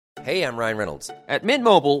Hey, I'm Ryan Reynolds. At Mint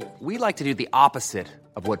Mobile, we like to do the opposite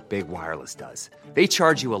of what Big Wireless does. They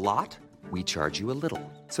charge you a lot, we charge you a little.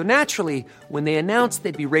 So naturally, when they announced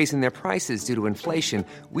they'd be raising their prices due to inflation,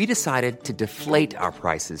 we decided to deflate our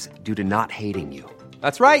prices due to not hating you.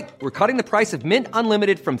 That's right. We're cutting the price of Mint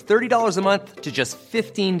Unlimited from $30 a month to just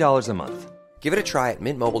 $15 a month. Give it a try at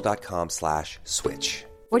mintmobile.com/switch.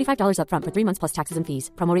 $45 up front for 3 months plus taxes and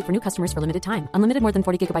fees. Promo rate for new customers for limited time. Unlimited more than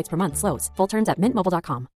 40 gigabytes per month. Slows full terms at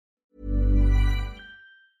mintmobile.com.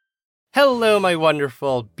 Hello, my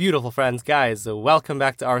wonderful, beautiful friends, guys. Welcome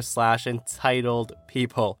back to r/entitled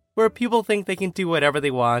people, where people think they can do whatever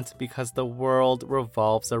they want because the world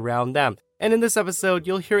revolves around them. And in this episode,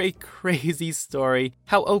 you'll hear a crazy story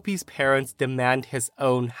how OP's parents demand his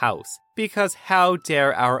own house. Because how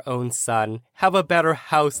dare our own son have a better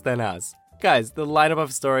house than us? Guys, the lineup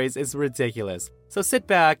of stories is ridiculous. So sit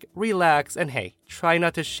back, relax, and hey, try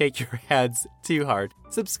not to shake your heads too hard.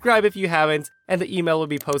 Subscribe if you haven't, and the email will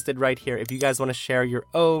be posted right here if you guys want to share your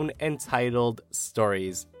own entitled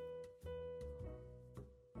stories.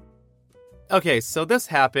 Okay, so this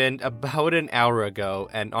happened about an hour ago,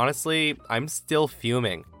 and honestly, I'm still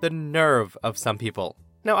fuming. The nerve of some people.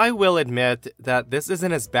 Now, I will admit that this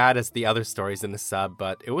isn't as bad as the other stories in the sub,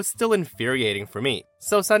 but it was still infuriating for me.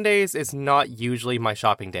 So Sundays is not usually my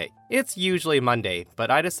shopping day. It's usually Monday,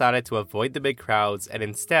 but I decided to avoid the big crowds and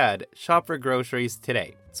instead shop for groceries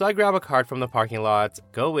today. So I grab a cart from the parking lot,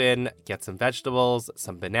 go in, get some vegetables,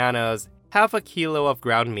 some bananas, half a kilo of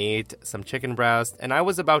ground meat, some chicken breast, and I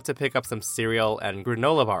was about to pick up some cereal and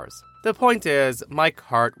granola bars. The point is, my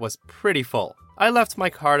cart was pretty full. I left my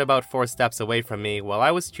cart about 4 steps away from me while I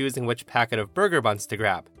was choosing which packet of burger buns to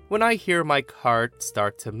grab, when I hear my cart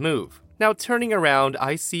start to move. Now, turning around,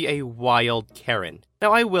 I see a wild Karen.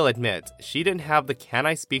 Now, I will admit, she didn't have the "can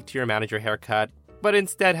I speak to your manager" haircut, but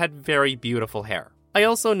instead had very beautiful hair. I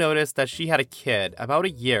also noticed that she had a kid, about a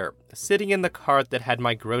year, sitting in the cart that had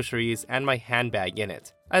my groceries and my handbag in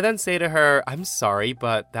it. I then say to her, "I'm sorry,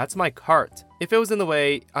 but that's my cart. If it was in the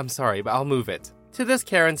way, I'm sorry, but I'll move it." To this,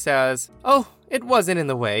 Karen says, "Oh, it wasn't in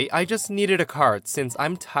the way. I just needed a cart since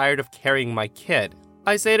I'm tired of carrying my kid."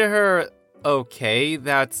 I say to her, "Okay,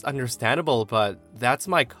 that's understandable, but that's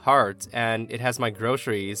my cart and it has my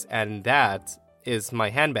groceries and that is my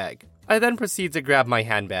handbag." I then proceed to grab my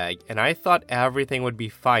handbag and I thought everything would be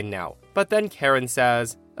fine now. But then Karen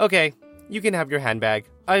says, "Okay, you can have your handbag."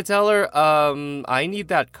 I tell her, I need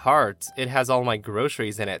that cart. It has all my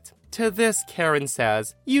groceries in it." To this, Karen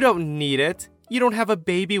says, "You don't need it. You don't have a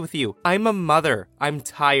baby with you. I'm a mother. I'm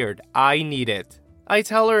tired. I need it." I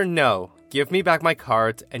tell her, "No, give me back my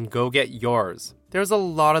cart and go get yours. There's a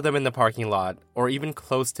lot of them in the parking lot or even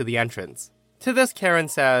close to the entrance." To this, Karen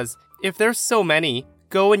says, "If there's so many,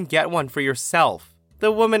 go and get one for yourself."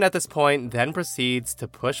 The woman at this point then proceeds to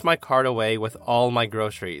push my cart away with all my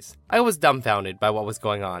groceries. I was dumbfounded by what was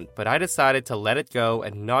going on, but I decided to let it go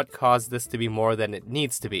and not cause this to be more than it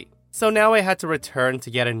needs to be. So now I had to return to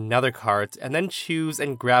get another cart and then choose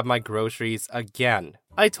and grab my groceries again.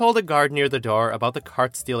 I told a guard near the door about the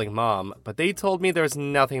cart stealing mom, but they told me there's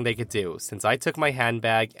nothing they could do since I took my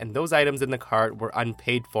handbag and those items in the cart were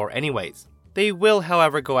unpaid for anyways. They will,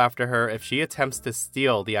 however, go after her if she attempts to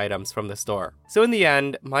steal the items from the store. So in the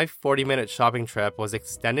end, my 40-minute shopping trip was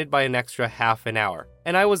extended by an extra half an hour,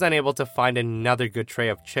 and I was unable to find another good tray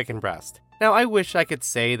of chicken breast. Now, I wish I could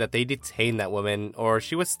say that they detained that woman or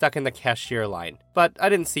she was stuck in the cashier line, but I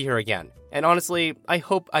didn't see her again. And honestly, I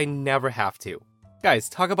hope I never have to. Guys,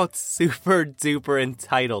 talk about super duper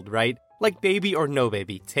entitled, right? Like baby or no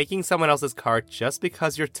baby, taking someone else's cart just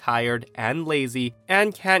because you're tired and lazy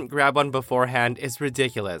and can't grab one beforehand is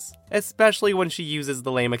ridiculous. Especially when she uses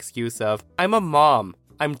the lame excuse of, "I'm a mom,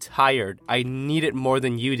 I'm tired, I need it more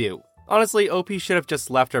than you do." Honestly, OP should have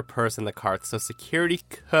just left her purse in the cart so security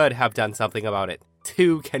could have done something about it.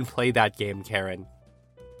 Two can play that game, Karen.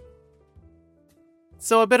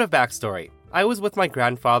 So a bit of backstory. I was with my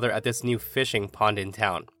grandfather at this new fishing pond in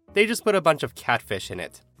town. They just put a bunch of catfish in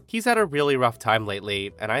it. He's had a really rough time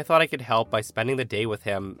lately, and I thought I could help by spending the day with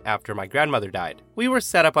him after my grandmother died. We were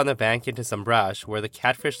set up on the bank into some brush where the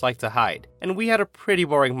catfish like to hide, and we had a pretty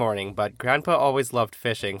boring morning, but Grandpa always loved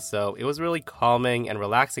fishing, so it was really calming and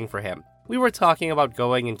relaxing for him. We were talking about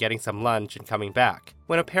going and getting some lunch and coming back,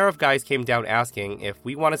 when a pair of guys came down asking if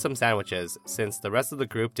we wanted some sandwiches, since the rest of the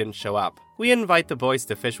group didn't show up. We invite the boys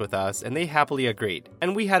to fish with us, and they happily agreed,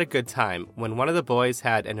 and we had a good time when one of the boys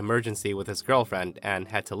had an emergency with his girlfriend and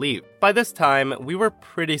had to leave. By this time, we were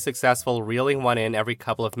pretty successful reeling one in every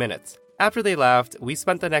couple of minutes. After they left, we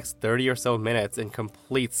spent the next 30 or so minutes in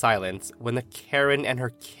complete silence when the Karen and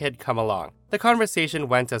her kid come along. The conversation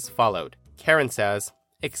went as followed. Karen says,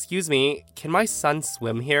 "Excuse me, can my son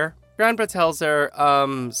swim here?" Grandpa tells her,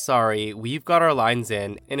 sorry, we've got our lines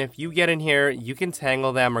in, and if you get in here, you can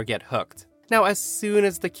tangle them or get hooked." Now, as soon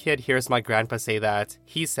as the kid hears my grandpa say that,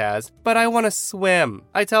 he says, "But I want to swim."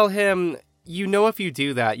 I tell him, "You know if you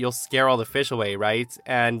do that, you'll scare all the fish away, right?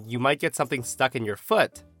 And you might get something stuck in your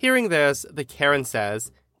foot." Hearing this, the Karen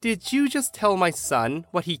says, "Did you just tell my son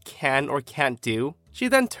what he can or can't do?" She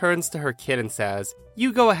then turns to her kid and says,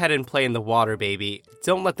 "You go ahead and play in the water, baby.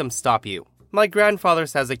 Don't let them stop you." My grandfather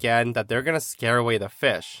says again that they're gonna scare away the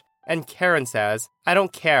fish. And Karen says, "I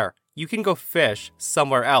don't care. You can go fish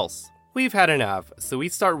somewhere else." We've had enough, so we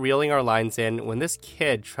start reeling our lines in when this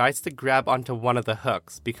kid tries to grab onto one of the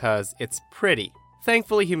hooks because it's pretty.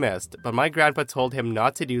 Thankfully he missed, but my grandpa told him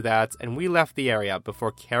not to do that, and we left the area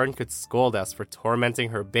before Karen could scold us for tormenting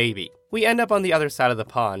her baby. We end up on the other side of the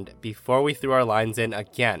pond before we threw our lines in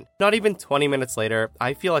again. Not even 20 minutes later,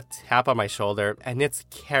 I feel a tap on my shoulder, and it's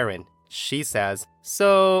Karen. She says,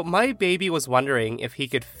 "So my baby was wondering if he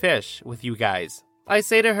could fish with you guys." I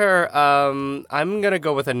say to her, I'm gonna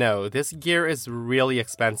go with a no. This gear is really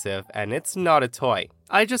expensive, and it's not a toy.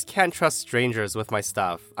 I just can't trust strangers with my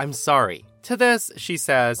stuff. I'm sorry. To this, she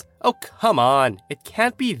says, "Oh, come on. It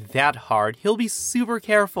can't be that hard. He'll be super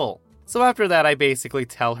careful." So after that, I basically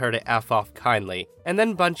tell her to F off kindly, and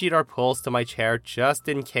then bungeed our poles to my chair just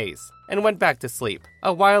in case, and went back to sleep.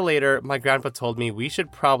 A while later, my grandpa told me we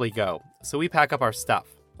should probably go, so we pack up our stuff.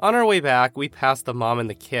 On our way back, we passed the mom and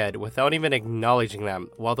the kid without even acknowledging them,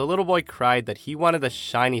 while the little boy cried that he wanted the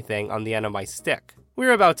shiny thing on the end of my stick. We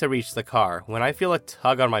were about to reach the car when I feel a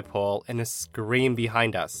tug on my pole and a scream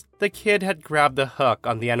behind us. The kid had grabbed the hook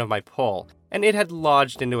on the end of my pole, and it had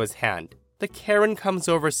lodged into his hand. The Karen comes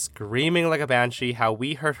over screaming like a banshee how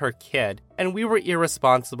we hurt her kid, and we were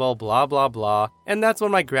irresponsible, blah blah blah, and that's when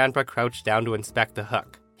my grandpa crouched down to inspect the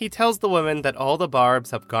hook. He tells the woman that all the barbs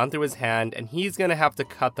have gone through his hand and he's gonna have to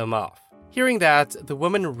cut them off. Hearing that, the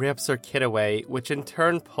woman rips her kid away, which in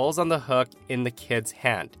turn pulls on the hook in the kid's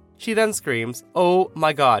hand. She then screams, "Oh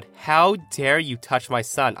my god, how dare you touch my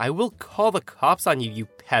son? I will call the cops on you, you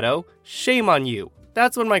pedo. Shame on you."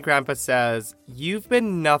 That's when my grandpa says, "You've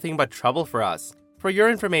been nothing but trouble for us. For your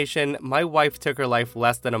information, my wife took her life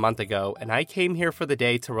less than a month ago, and I came here for the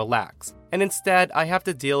day to relax. And instead, I have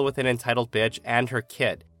to deal with an entitled bitch and her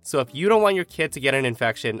kid. So if you don't want your kid to get an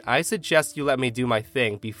infection, I suggest you let me do my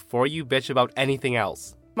thing before you bitch about anything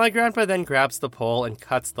else." My grandpa then grabs the pole and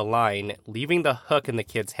cuts the line, leaving the hook in the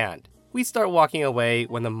kid's hand. We start walking away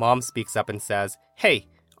when the mom speaks up and says, "Hey,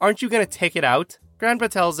 aren't you gonna take it out?" Grandpa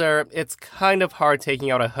tells her it's kind of hard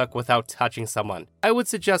taking out a hook without touching someone. I would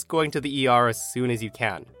suggest going to the ER as soon as you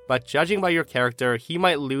can. But judging by your character, he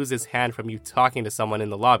might lose his hand from you talking to someone in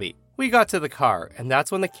the lobby. We got to the car, and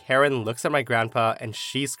that's when the Karen looks at my grandpa and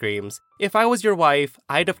she screams, "If I was your wife,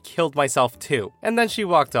 I'd have killed myself too." And then she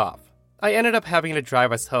walked off. I ended up having to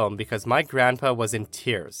drive us home because my grandpa was in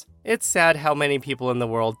tears. It's sad how many people in the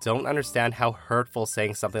world don't understand how hurtful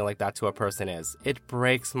saying something like that to a person is. It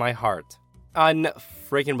breaks my heart.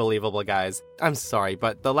 Unfreaking believable, guys. I'm sorry,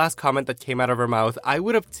 but the last comment that came out of her mouth, I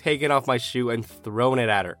would have taken off my shoe and thrown it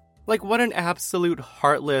at her. Like, what an absolute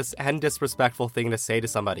heartless and disrespectful thing to say to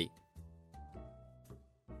somebody.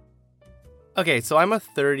 Okay, so I'm a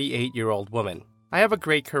 38-year-old woman. I have a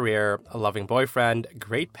great career, a loving boyfriend,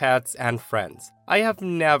 great pets, and friends. I have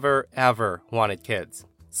never, ever wanted kids.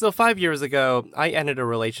 So 5 years ago, I ended a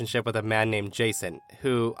relationship with a man named Jason,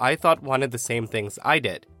 who I thought wanted the same things I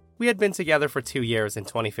did. We had been together for 2 years in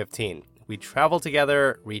 2015. We'd travel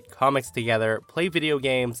together, read comics together, play video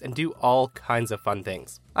games, and do all kinds of fun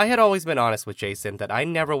things. I had always been honest with Jason that I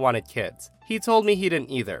never wanted kids. He told me he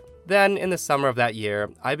didn't either. Then, in the summer of that year,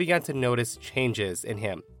 I began to notice changes in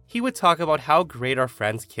him. He would talk about how great our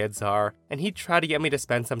friends' kids are, and he'd try to get me to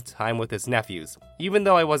spend some time with his nephews, even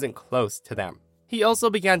though I wasn't close to them. He also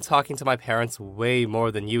began talking to my parents way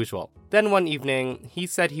more than usual. Then one evening, he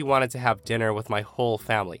said he wanted to have dinner with my whole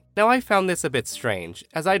family. Now, I found this a bit strange,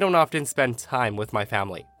 as I don't often spend time with my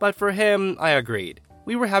family. But for him, I agreed.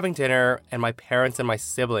 We were having dinner, and my parents and my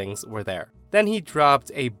siblings were there. Then he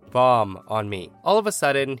dropped a bomb on me. All of a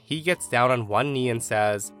sudden, he gets down on one knee and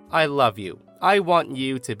says, "I love you. I want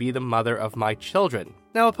you to be the mother of my children."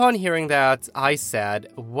 Now, upon hearing that, I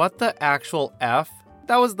said, "What the actual F?"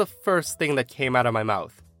 That was the first thing that came out of my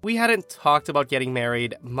mouth. We hadn't talked about getting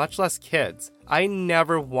married, much less kids. I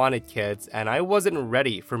never wanted kids, and I wasn't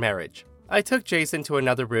ready for marriage. I took Jason to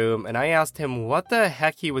another room, and I asked him what the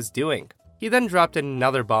heck he was doing. He then dropped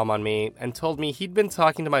another bomb on me and told me he'd been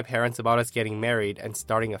talking to my parents about us getting married and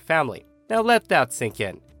starting a family. Now let that sink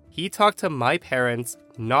in. He talked to my parents,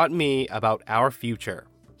 not me, about our future.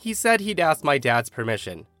 He said he'd asked my dad's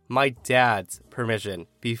permission,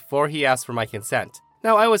 before he asked for my consent.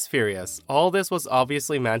 Now, I was furious. All this was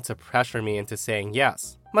obviously meant to pressure me into saying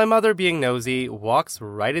yes. My mother, being nosy, walks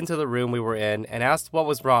right into the room we were in and asked what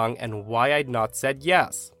was wrong and why I'd not said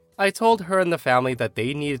yes. I told her and the family that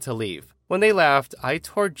they needed to leave. When they left, I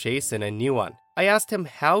tore Jason a new one. I asked him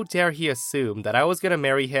how dare he assume that I was going to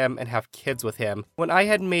marry him and have kids with him when I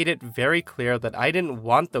had made it very clear that I didn't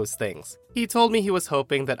want those things. He told me he was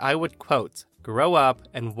hoping that I would, quote, grow up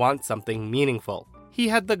and want something meaningful. He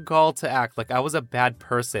had the gall to act like I was a bad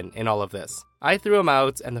person in all of this. I threw him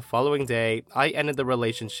out, and the following day, I ended the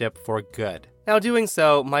relationship for good. Now, doing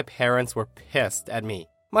so, my parents were pissed at me.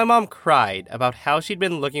 My mom cried about how she'd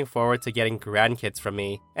been looking forward to getting grandkids from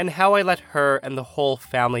me, and how I let her and the whole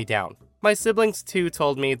family down. My siblings too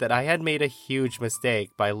told me that I had made a huge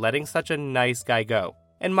mistake by letting such a nice guy go.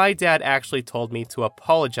 And my dad actually told me to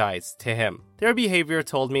apologize to him. Their behavior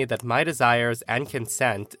told me that my desires and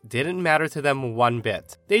consent didn't matter to them one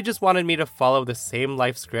bit. They just wanted me to follow the same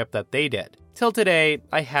life script that they did. Till today,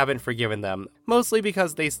 I haven't forgiven them, mostly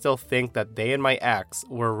because they still think that they and my ex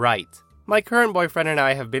were right. My current boyfriend and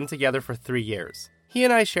I have been together for 3 years. He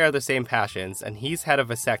and I share the same passions, and he's had a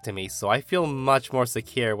vasectomy, so I feel much more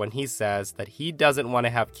secure when he says that he doesn't want to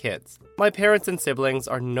have kids. My parents and siblings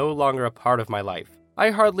are no longer a part of my life.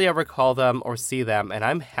 I hardly ever call them or see them, and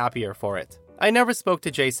I'm happier for it. I never spoke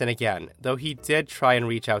to Jason again, though he did try and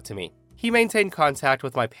reach out to me. He maintained contact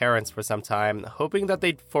with my parents for some time, hoping that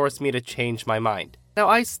they'd force me to change my mind. Now,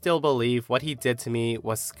 I still believe what he did to me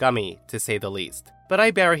was scummy, to say the least. But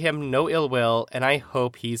I bear him no ill will, and I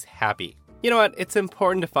hope he's happy. You know what? It's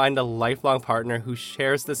important to find a lifelong partner who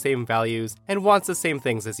shares the same values and wants the same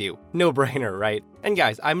things as you. No brainer, right? And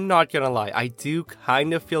guys, I'm not gonna lie, I do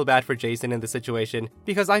kind of feel bad for Jason in this situation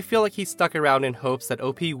because I feel like he stuck around in hopes that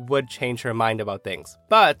OP would change her mind about things.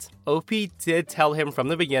 But OP did tell him from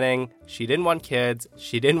the beginning she didn't want kids,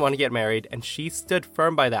 she didn't want to get married, and she stood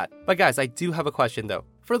firm by that. But guys, I do have a question though.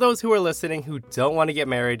 For those who are listening who don't want to get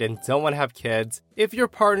married and don't want to have kids, if your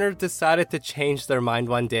partner decided to change their mind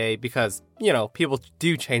one day because, people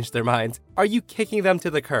do change their minds, are you kicking them to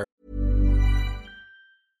the curb?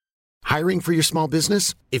 Hiring for your small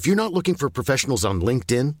business? If you're not looking for professionals on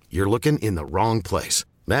LinkedIn, you're looking in the wrong place.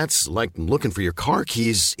 That's like looking for your car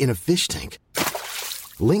keys in a fish tank.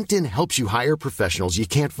 LinkedIn helps you hire professionals you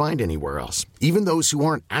can't find anywhere else, even those who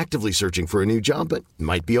aren't actively searching for a new job but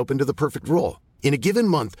might be open to the perfect role. In a given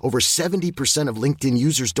month, over 70% of LinkedIn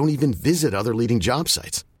users don't even visit other leading job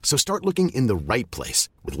sites. So start looking in the right place.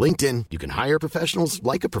 With LinkedIn, you can hire professionals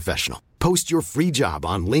like a professional. Post your free job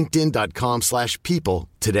on linkedin.com/people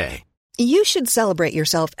today. You should celebrate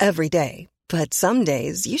yourself every day, but some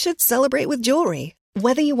days you should celebrate with jewelry.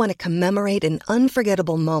 Whether you want to commemorate an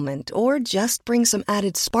unforgettable moment or just bring some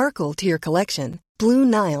added sparkle to your collection, Blue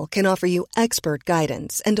Nile can offer you expert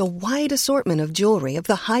guidance and a wide assortment of jewelry of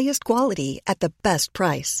the highest quality at the best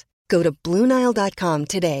price. Go to BlueNile.com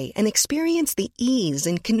today and experience the ease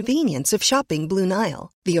and convenience of shopping Blue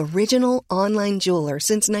Nile, the original online jeweler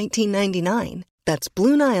since 1999. That's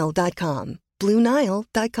BlueNile.com.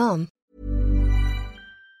 BlueNile.com.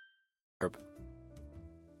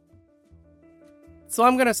 So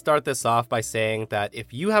I'm going to start this off by saying that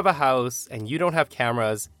if you have a house and you don't have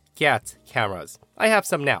cameras, get cameras. I have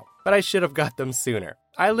some now, but I should have got them sooner.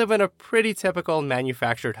 I live in a pretty typical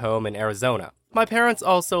manufactured home in Arizona. My parents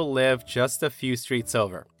also live just a few streets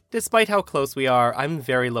over. Despite how close we are, I'm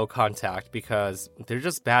very low contact because they're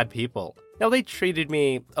just bad people. Now, they treated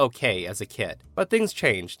me okay as a kid, but things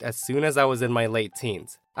changed as soon as I was in my late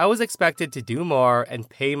teens. I was expected to do more and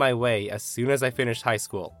pay my way as soon as I finished high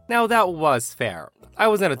school. Now, that was fair. I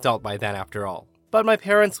was an adult by then after all. But my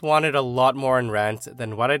parents wanted a lot more in rent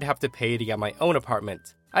than what I'd have to pay to get my own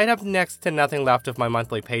apartment. I'd have next to nothing left of my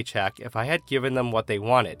monthly paycheck if I had given them what they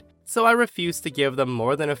wanted. So I refused to give them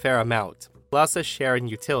more than a fair amount, plus a share in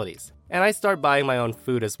utilities. And I start buying my own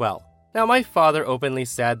food as well. Now, my father openly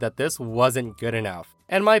said that this wasn't good enough,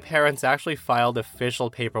 and my parents actually filed official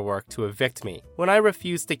paperwork to evict me when I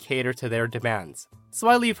refused to cater to their demands. So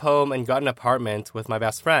I leave home and got an apartment with my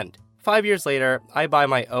best friend. 5 years later, I buy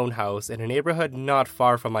my own house in a neighborhood not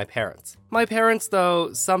far from my parents. My parents,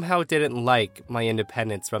 though, somehow didn't like my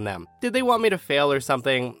independence from them. Did they want me to fail or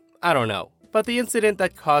something? I don't know. But the incident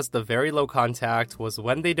that caused the very low contact was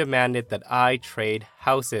when they demanded that I trade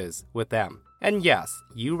houses with them. And yes,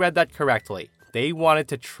 you read that correctly. They wanted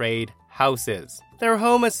to trade houses. Their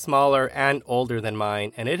home is smaller and older than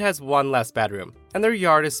mine, and it has one less bedroom. And their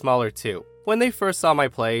yard is smaller too. When they first saw my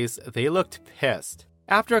place, they looked pissed.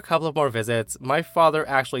 After a couple of more visits, my father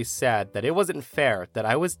actually said that it wasn't fair that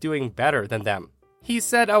I was doing better than them. He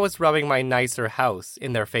said I was rubbing my nicer house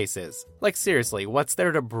in their faces. Like seriously, what's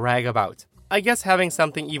there to brag about? I guess having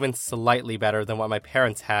something even slightly better than what my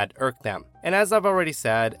parents had irked them. And as I've already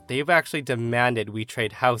said, they've actually demanded we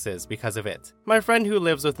trade houses because of it. My friend who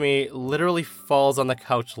lives with me literally falls on the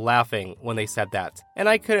couch laughing when they said that, and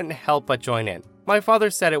I couldn't help but join in. My father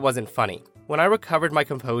said it wasn't funny. When I recovered my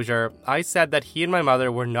composure, I said that he and my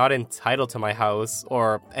mother were not entitled to my house,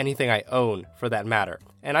 or anything I own for that matter,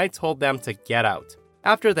 and I told them to get out.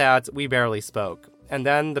 After that, we barely spoke, and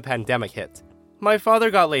then the pandemic hit. My father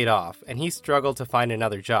got laid off, and he struggled to find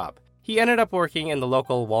another job. He ended up working in the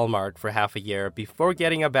local Walmart for half a year before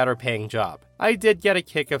getting a better paying job. I did get a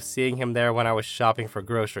kick of seeing him there when I was shopping for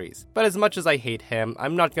groceries, but as much as I hate him,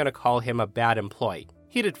 I'm not going to call him a bad employee.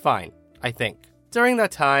 He did fine, I think. During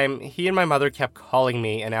that time, he and my mother kept calling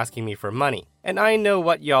me and asking me for money. And I know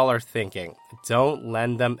what y'all are thinking. Don't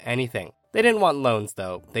lend them anything. They didn't want loans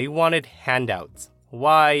though, they wanted handouts.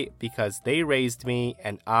 Why? Because they raised me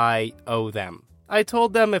and I owe them. I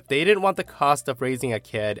told them if they didn't want the cost of raising a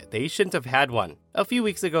kid, they shouldn't have had one. A few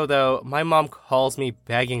weeks ago though, my mom calls me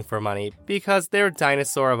begging for money because their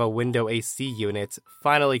dinosaur of a window AC unit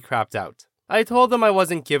finally crapped out. I told them I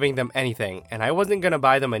wasn't giving them anything and I wasn't gonna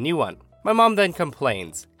buy them a new one. My mom then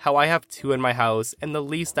complains how I have 2 in my house and the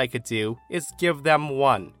least I could do is give them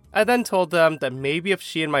 1. I then told them that maybe if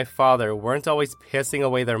she and my father weren't always pissing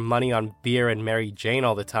away their money on beer and Mary Jane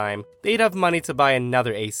all the time, they'd have money to buy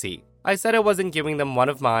another AC. I said I wasn't giving them one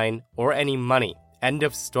of mine or any money. End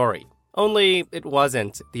of story. Only it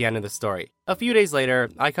wasn't the end of the story. A few days later,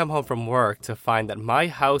 I come home from work to find that my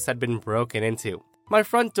house had been broken into. My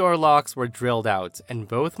front door locks were drilled out and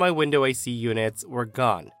both my window AC units were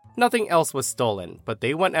gone. Nothing else was stolen, but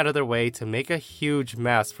they went out of their way to make a huge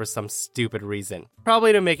mess for some stupid reason.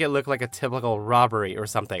 Probably to make it look like a typical robbery or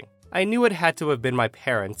something. I knew it had to have been my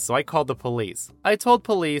parents, so I called the police. I told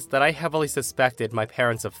police that I heavily suspected my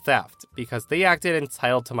parents of theft because they acted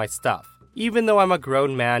entitled to my stuff, even though I'm a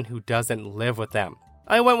grown man who doesn't live with them.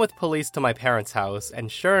 I went with police to my parents' house,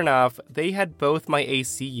 and sure enough, they had both my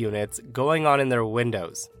AC units going on in their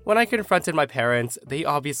windows. When I confronted my parents, they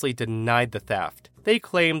obviously denied the theft. They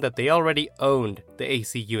claimed that they already owned the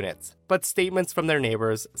AC units, but statements from their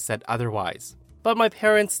neighbors said otherwise. But my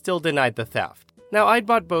parents still denied the theft. Now, I'd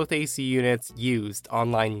bought both AC units used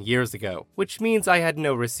online years ago, which means I had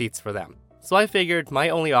no receipts for them. So I figured my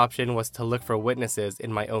only option was to look for witnesses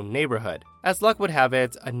in my own neighborhood. As luck would have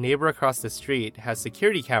it, a neighbor across the street has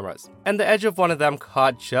security cameras, and the edge of one of them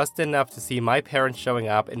caught just enough to see my parents showing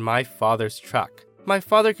up in my father's truck. My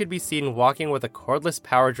father could be seen walking with a cordless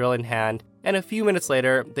power drill in hand, and a few minutes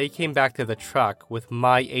later, they came back to the truck with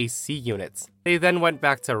my AC units. They then went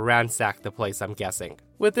back to ransack the place, I'm guessing.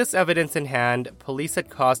 With this evidence in hand, police had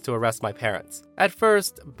cause to arrest my parents. At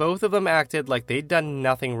first, both of them acted like they'd done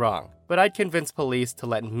nothing wrong, but I'd convinced police to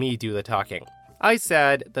let me do the talking. I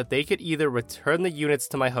said that they could either return the units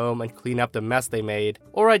to my home and clean up the mess they made,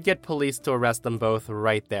 or I'd get police to arrest them both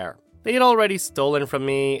right there. They had already stolen from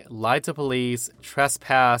me, lied to police,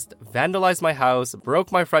 trespassed, vandalized my house,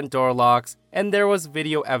 broke my front door locks, and there was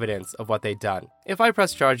video evidence of what they'd done. If I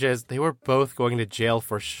pressed charges, they were both going to jail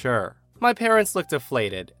for sure. My parents looked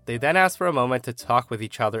deflated. They then asked for a moment to talk with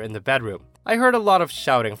each other in the bedroom. I heard a lot of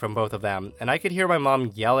shouting from both of them, and I could hear my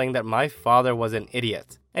mom yelling that my father was an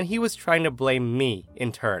idiot, and he was trying to blame me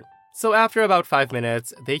in turn. So after about 5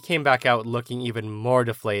 minutes, they came back out looking even more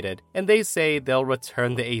deflated, and they say they'll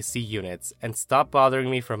return the AC units and stop bothering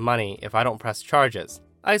me for money if I don't press charges.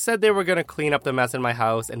 I said they were going to clean up the mess in my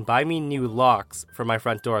house and buy me new locks for my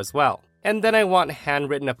front door as well. And then I want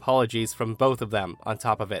handwritten apologies from both of them on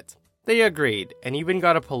top of it. They agreed, and even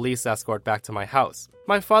got a police escort back to my house.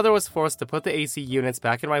 My father was forced to put the AC units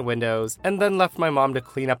back in my windows, and then left my mom to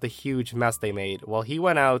clean up the huge mess they made while he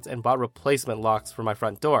went out and bought replacement locks for my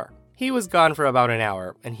front door. He was gone for about an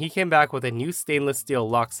hour, and he came back with a new stainless steel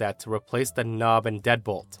lock set to replace the knob and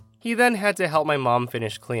deadbolt. He then had to help my mom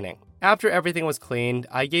finish cleaning. After everything was cleaned,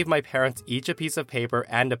 I gave my parents each a piece of paper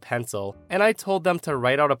and a pencil, and I told them to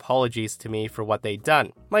write out apologies to me for what they'd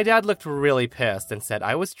done. My dad looked really pissed and said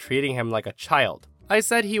I was treating him like a child. I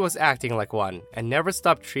said he was acting like one, and never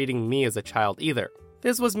stopped treating me as a child either.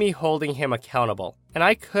 This was me holding him accountable, and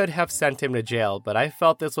I could have sent him to jail, but I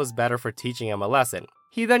felt this was better for teaching him a lesson.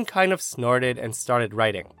 He then kind of snorted and started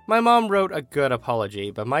writing. My mom wrote a good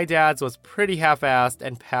apology, but my dad's was pretty half-assed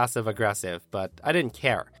and passive-aggressive, but I didn't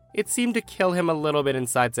care. It seemed to kill him a little bit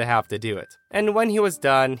inside to have to do it. And when he was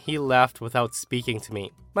done, he left without speaking to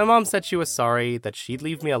me. My mom said she was sorry, that she'd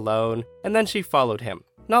leave me alone, and then she followed him.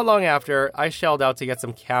 Not long after, I shelled out to get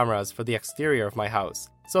some cameras for the exterior of my house.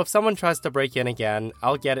 so if someone tries to break in again,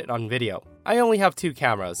 I'll get it on video. I only have 2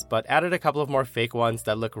 cameras, but added a couple of more fake ones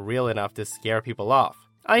that look real enough to scare people off.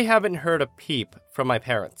 I haven't heard a peep from my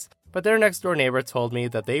parents, but their next door neighbor told me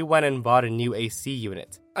that they went and bought a new AC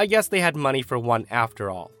unit. I guess they had money for one after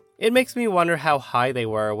all. It makes me wonder how high they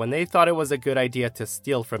were when they thought it was a good idea to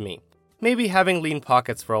steal from me. Maybe having lean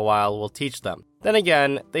pockets for a while will teach them. Then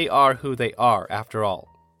again, they are who they are after all.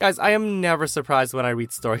 Guys, I am never surprised when I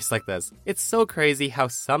read stories like this. It's so crazy how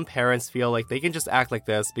some parents feel like they can just act like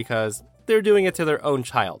this because they're doing it to their own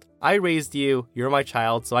child. I raised you, you're my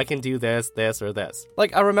child, so I can do this, or this.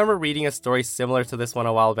 Like, I remember reading a story similar to this one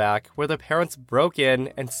a while back, where the parents broke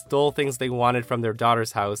in and stole things they wanted from their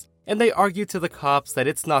daughter's house, and they argued to the cops that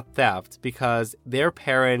it's not theft because their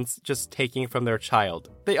parents just taking from their child.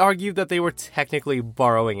 They argued that they were technically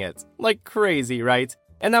borrowing it. Like crazy, right?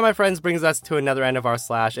 And that, my friends, brings us to another end of our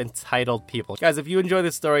 / entitled people. Guys, if you enjoy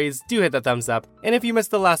the stories, do hit that thumbs up. And if you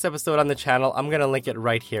missed the last episode on the channel, I'm gonna link it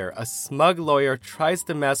right here. A smug lawyer tries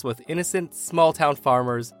to mess with innocent small-town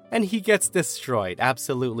farmers, and he gets destroyed,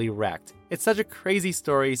 absolutely wrecked. It's such a crazy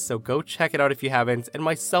story, so go check it out if you haven't. And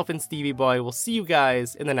myself and Stevie Boy will see you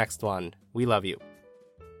guys in the next one. We love you.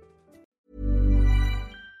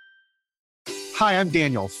 Hi, I'm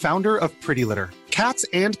Daniel, founder of Pretty Litter. Cats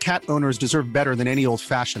and cat owners deserve better than any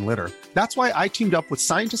old-fashioned litter. That's why I teamed up with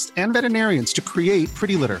scientists and veterinarians to create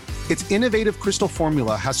Pretty Litter. Its innovative crystal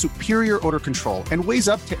formula has superior odor control and weighs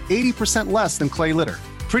up to 80% less than clay litter.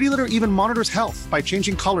 Pretty Litter even monitors health by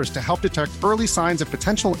changing colors to help detect early signs of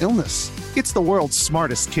potential illness. It's the world's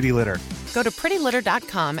smartest kitty litter. Go to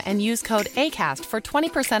prettylitter.com and use code ACAST for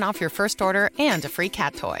 20% off your first order and a free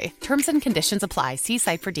cat toy. Terms and conditions apply. See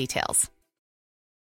site for details.